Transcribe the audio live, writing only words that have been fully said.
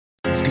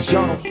cause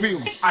y'all don't feel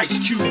me.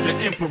 Ice Cube, the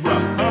Emperor.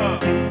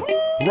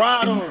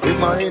 Ride on. If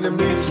my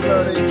enemies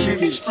love their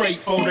kids, Straight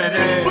for that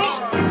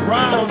ass.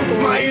 ride on.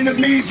 If my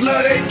enemies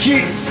love their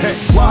kids, hey,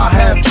 why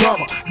have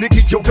drama?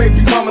 Nigga, your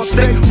baby mama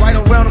stay right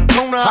around the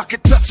corner. I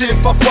can touch it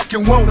if I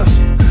fucking wanna.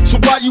 So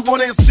why you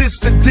wanna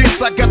insist that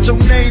this? I got your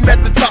name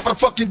at the top of the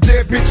fucking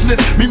dead bitch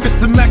list. Me,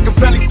 Mr.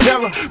 Machiavelli's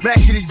terror.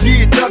 Back in the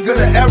year, Doug of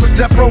the era,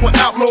 death row and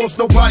outlaws.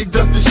 Nobody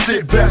does this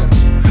shit better.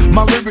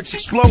 My lyrics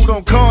explode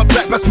on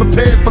contact. Best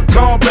prepared for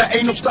combat.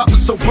 Ain't no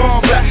stopping, so bomb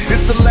back.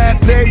 It's the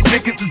last days.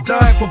 Niggas is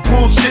dying for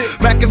bullshit.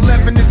 Mac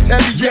 11 is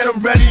heavy, yet I'm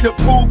ready to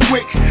pull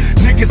quick.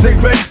 Niggas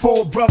ain't ready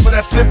for a brother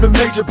that's living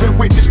major. Been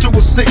witness to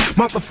a sick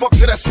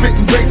motherfucker that's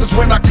spitting razors.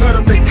 When I cut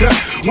them, they cut.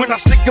 When I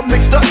stick them, they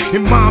stuck.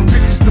 In my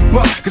business to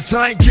buck, cause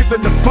I ain't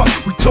giving a fuck.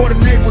 We tore the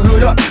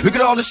neighborhood up. Look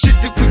at all the shit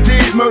that we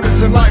did.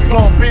 Murders and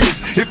lifelong bids.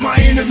 If my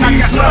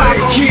enemies love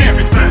their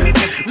kids,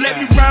 let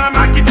me rhyme,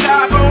 I can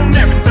dive on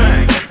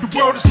everything. The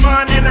world is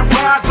mine and I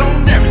ride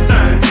on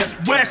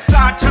everything. West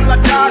side till I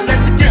die, let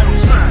the ghetto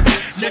sign.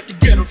 Let the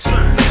ghetto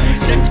sign.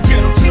 Let the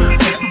ghetto sign.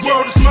 The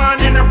world is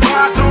mine and I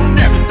ride on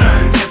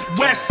everything.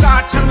 West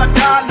side till I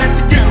die, let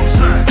the ghetto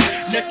sign.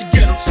 Let the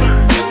ghetto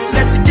sign.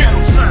 Let the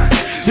ghetto sign.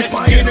 if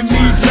my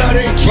enemies love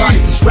their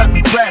kids, wrapped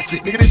in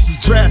plastic, nigga, this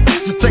is drastic.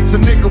 Just takes a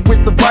nigga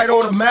with the right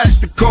automatic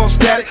to cause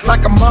static.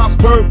 Like a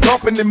Mossberg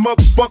dumping and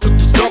motherfuckers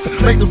just dumping.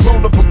 Make them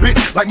roll up a bit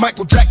like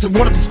Michael Jackson.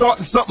 Wanna be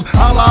starting something.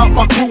 I'll out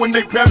my crew and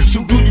they perish.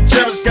 You do you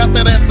cherish? Got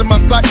that ass in my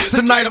sight.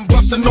 Tonight I'm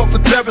busting off the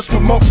terrace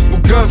with multiple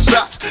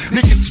gunshots.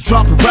 Niggas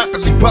dropping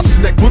rapidly,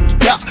 busting that rookie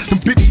cops. Them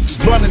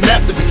bitches running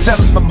after me,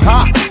 telling them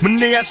high. When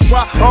they ask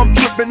why, I'm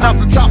tripping out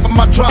the top of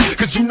my drop.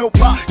 Cause you know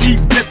Pop keep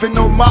dipping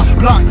on my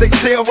block. They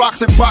sell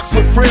rocks and box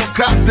with frail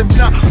cops. If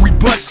not, we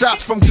butt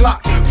shots from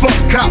Glocks. Fuck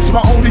cops,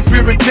 my only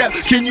fear of death.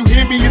 Can you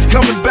hear me? It's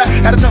coming back.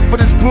 Had enough of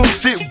this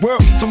bullshit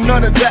world, so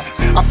none of that.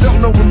 I felt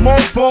no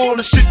remorse for all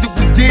the shit that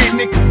we did.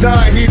 Niggas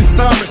dying here to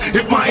summons.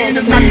 If my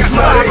enemies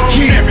love their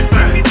kids,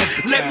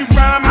 let me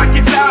rhyme, I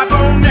can dive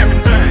on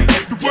everything.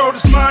 The world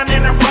is mine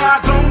and I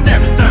ride on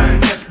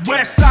everything.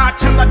 West side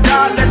till I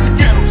die, let the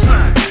ghetto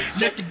sign.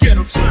 Let the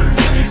ghetto sign.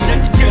 Let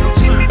the ghetto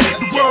sign.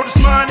 The world is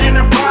mine and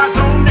I ride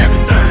on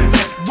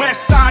everything.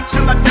 West side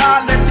till I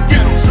die, let the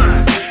ghetto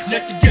sign.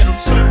 Let the ghetto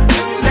sign.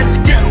 Let the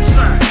ghetto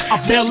sign. I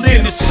fell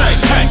in and say,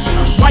 hey,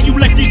 why you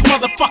let these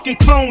motherfucking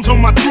clones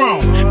on my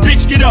throne?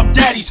 Bitch, get up,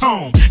 daddy's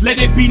home.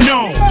 Let it be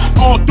known.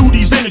 All through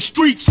these inner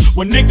streets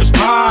where niggas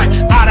ride,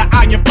 eye to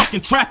eye in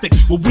fucking traffic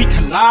where we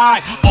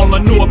collide. All I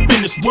know up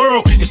in this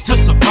world is to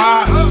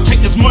survive. Take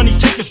his money,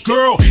 take his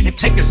girl, and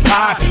take his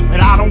life.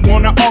 But I don't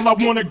wanna, all I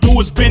wanna do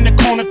is bend the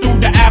corner through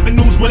the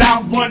avenues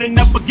without running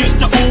up against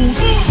the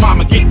ooze.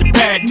 Mama get the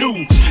bad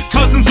news.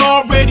 Cousins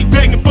already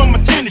begging for my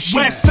tennis shoes.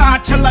 West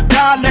side till I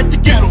die, let the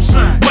ghetto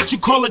sign. What you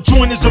call a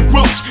joint is a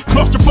roach.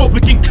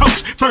 Claustrophobic and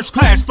coach. First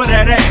class for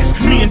that ass.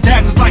 Me and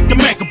Daz is like the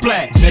Mega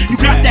Blast. You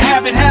got to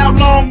have it, how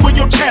long will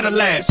your chatter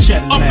last?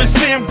 Up in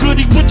Sam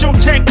Goody with your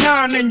Tech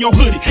 9 and your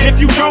hoodie. If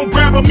you don't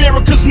grab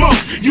America's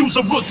most, use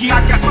a rookie. I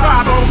got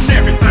 5 on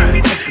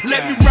everything.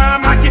 Let me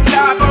rhyme, I can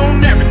dive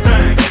on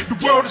everything. The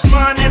world is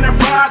mine and I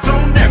ride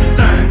on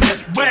everything.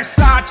 West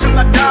side till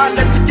I die,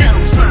 let the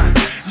ghetto sign.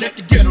 Let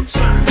the ghetto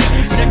sign.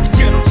 Let the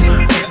ghetto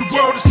sign. The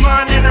world is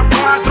mine and I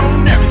ride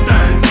on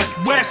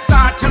everything. West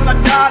side till I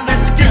die, let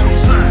the ghetto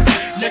sign.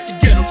 Let the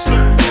ghetto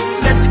sign.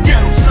 Let the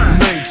ghetto sign.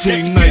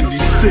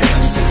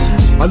 1996.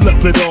 I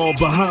left it all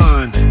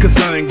behind, cause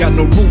I ain't got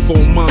no roof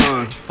on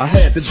mine. I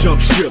had to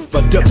jump ship,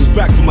 I doubled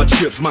back for my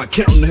chips. My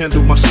accountant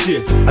handled my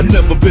shit, I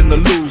never been the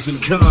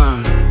losing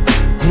kind.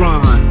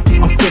 Grind,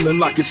 I'm feeling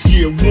like it's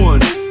year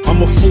one.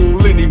 I'm a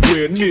fool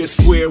anywhere near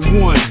square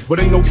one. But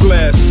ain't no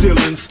glass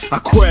ceilings, I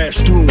crash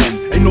through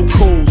them. Ain't no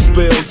cold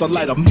spells, I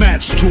light a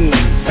match to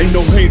them. Ain't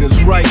no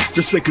haters, right?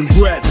 Just say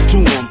congrats to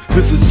them.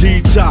 This is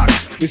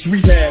detox, it's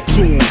rehab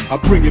to them. I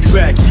bring it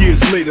back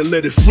years later,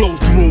 let it flow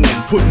through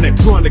them. Putting that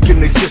chronic in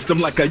their system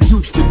like I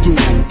used to do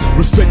them.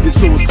 Respect it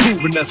so it's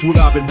proven, that's what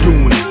I've been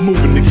doing.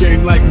 Moving the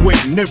game like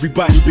waiting,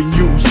 everybody been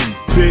using.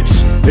 Bitch,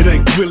 it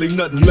ain't really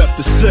nothing left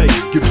to say.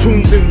 You're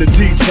tuned in to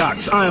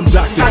Detox, I am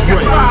Dr.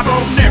 Dre. I got 5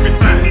 on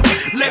everything.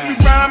 Let me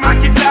rhyme, I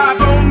can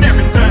dive on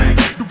everything.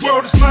 The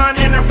world is mine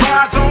and I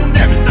ride on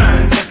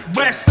everything.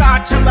 West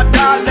side till I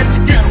die, let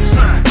the ghetto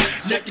sign.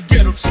 Let the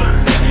ghetto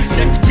sign.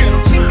 Let the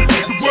ghetto sign.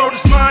 The world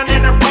is mine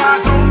and I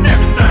ride on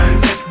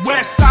everything.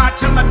 West side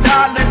till I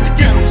die, let the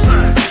ghetto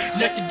sign.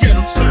 Let the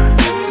ghetto sign.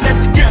 Let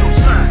the ghetto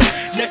sign.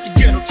 Let the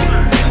ghetto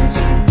sign.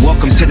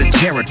 Welcome to the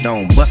Terror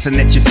Dome, busting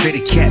at your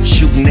fitted cap,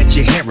 shooting at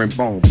your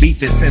herringbone.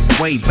 Beefing since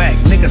way back,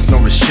 niggas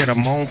know the shit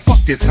I'm on. Fuck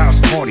this house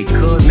party,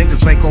 cuz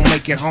niggas ain't gon'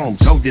 make it home.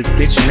 Told this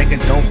bitch,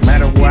 nigga, don't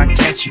matter where I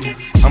catch you.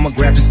 I'ma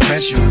grab the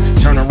special,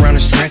 turn around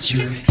and stretch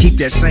you. Keep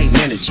that same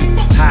energy,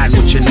 hide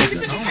with your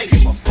niggas.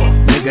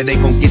 Nigga, they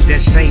gon' get that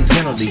same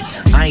penalty.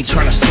 I ain't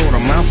tryna sort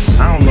them out,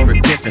 I don't know the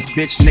difference.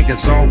 Bitch,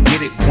 niggas all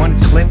get it, one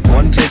clip,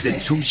 one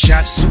visit. 2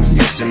 shots, 2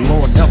 missing.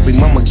 Lord help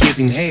him, I'ma give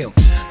him hell.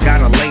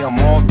 Gotta lay them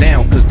all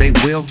down, cause they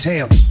will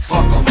tell.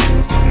 Fuck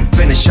them.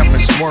 Finish up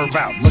and swerve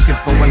out, looking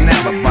for an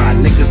alibi.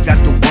 Niggas got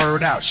the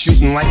word out,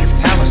 shooting like it's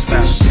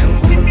Palestine.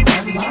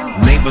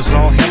 Neighbors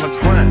all hella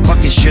crying,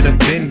 bucket should've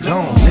been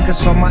gone.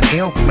 Niggas saw my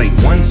L plate,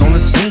 one's on the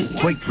scene.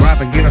 Quick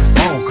drive and get a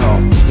phone call.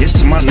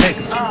 It's my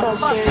nigga.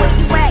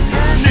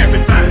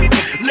 Everything.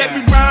 Let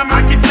me rhyme,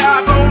 I get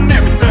live on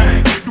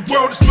everything. The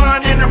world is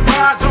mine and I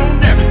ride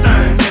on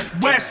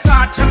everything. West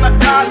side till I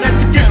die, let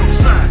the ghetto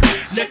sign.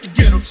 Let the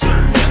ghetto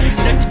sign.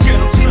 Let the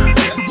ghetto sign.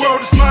 The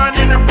world is mine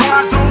and I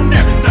ride on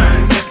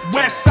everything.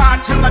 West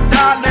side till I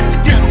die, let the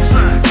ghetto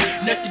sign.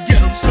 Let the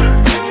ghetto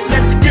sign.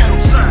 Let the ghetto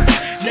sign.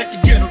 Let the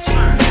ghetto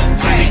sign.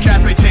 I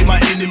decapitate my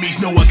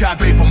enemies, no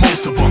agape for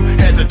most of them.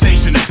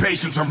 Hesitation and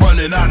patience, I'm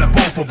running out of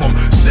both of them.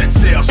 Set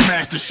sail,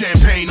 smash the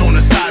champagne on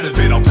the side of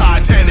it. I'll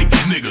Titanic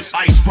you niggas.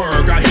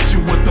 Iceberg, I hit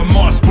you with the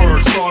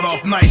Mossberg. Sawed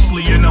off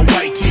nicely in a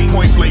white tee.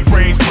 Point blank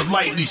range, but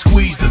lightly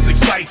squeeze, this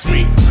excites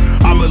me.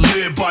 I'ma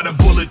live by the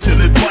bullet till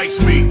it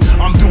bites me.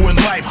 I'm doing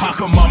life, how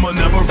come mama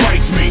never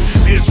writes me?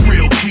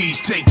 Israel keys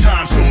take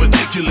time, so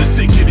meticulous.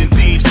 Thicker than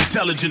thieves,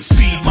 intelligent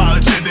speed. My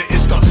agenda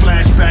is the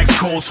flashbacks,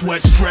 cold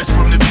sweat, stress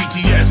from the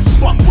PTS.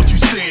 Fuck what you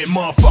saying,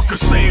 motherfucker,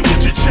 say it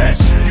with your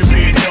chest. You're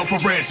being held for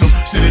ransom.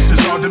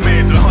 Citizens are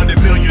demands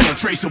 100 million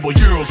untraceable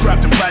euros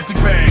wrapped in plastic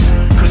bags.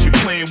 Cause you're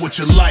playing with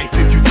your life.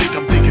 If you think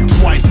I'm thinking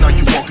twice, now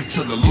you walk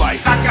into the light.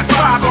 I got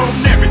five on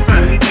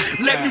everything.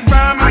 Let me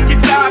rhyme, I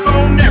get live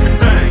on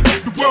everything.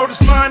 The world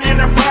is mine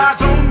and I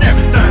ride on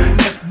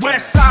everything.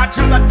 West side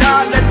till I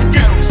die, let the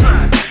ghetto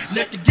sign.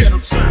 Let the ghetto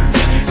sign.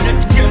 Let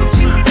the ghetto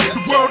sign.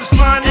 The world is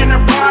mine and I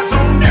ride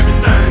on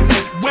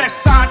everything.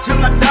 West side till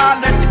I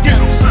die, let the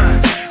ghetto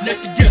sign. Let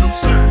the ghetto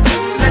sign.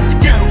 Let the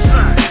ghetto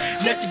sign.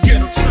 Let the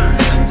ghetto sign.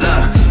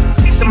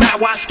 Look, somehow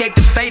I escaped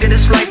the fate of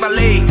this life I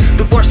lead.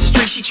 Divorced the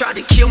street, she tried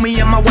to kill me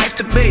and my wife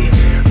to be.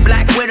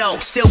 Black widow,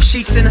 silk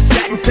sheets and a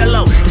satin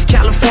pillow. This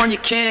California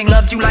king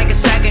loved you like a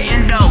sack of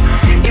Indo.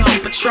 Empty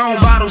Patron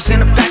bottles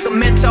and a pack of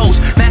Mentos.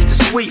 Master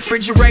suite,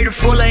 refrigerator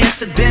full of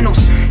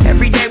incidentals.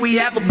 Every day we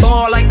have a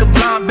ball like a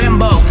blonde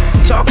bimbo.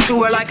 Talk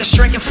to her like a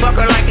shrink and fuck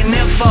her like an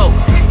info.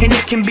 And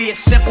it can be as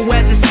simple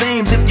as it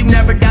seems if you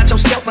never doubt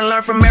yourself and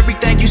learn from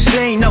everything you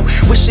seen. No,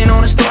 wishing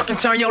on a star can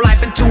turn your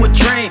life into a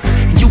dream.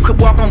 And you could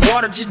walk on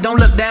water, just don't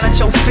look down at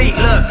your feet.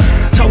 Look,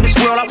 told this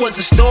world I was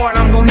a star and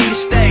I'm gonna need a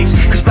stage.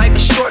 Cause life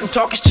is short and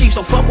talk is cheap,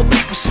 so fuck what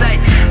people say.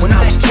 When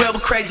I was 12, a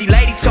crazy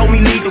lady told me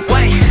lead the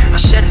way. I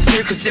shed a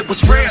tear cause it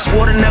was real,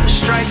 water never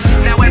straight.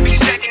 Now every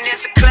second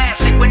is a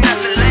classic when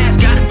nothing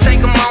lasts. Gotta take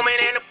a moment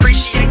and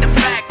appreciate the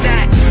fact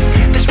that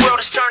this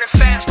world is turning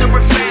faster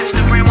and faster.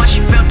 And once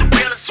you felt the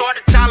real, it's hard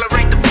to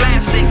tolerate the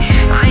plastic.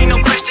 I ain't no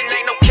Christian,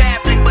 ain't no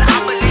Catholic, but I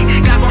believe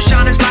God gon'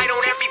 shine his light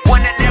on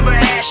everyone that never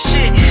had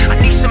shit. I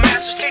need some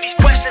answers to these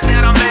questions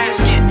that I'm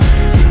asking.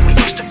 We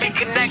used to be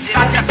connected.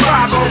 I got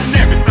five on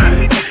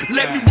everything.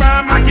 Let me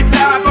rhyme, I get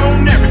live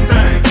on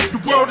everything.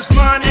 The world is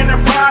mine and I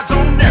ride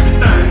on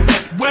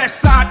everything.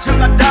 West side till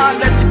I die,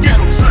 let the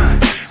ghetto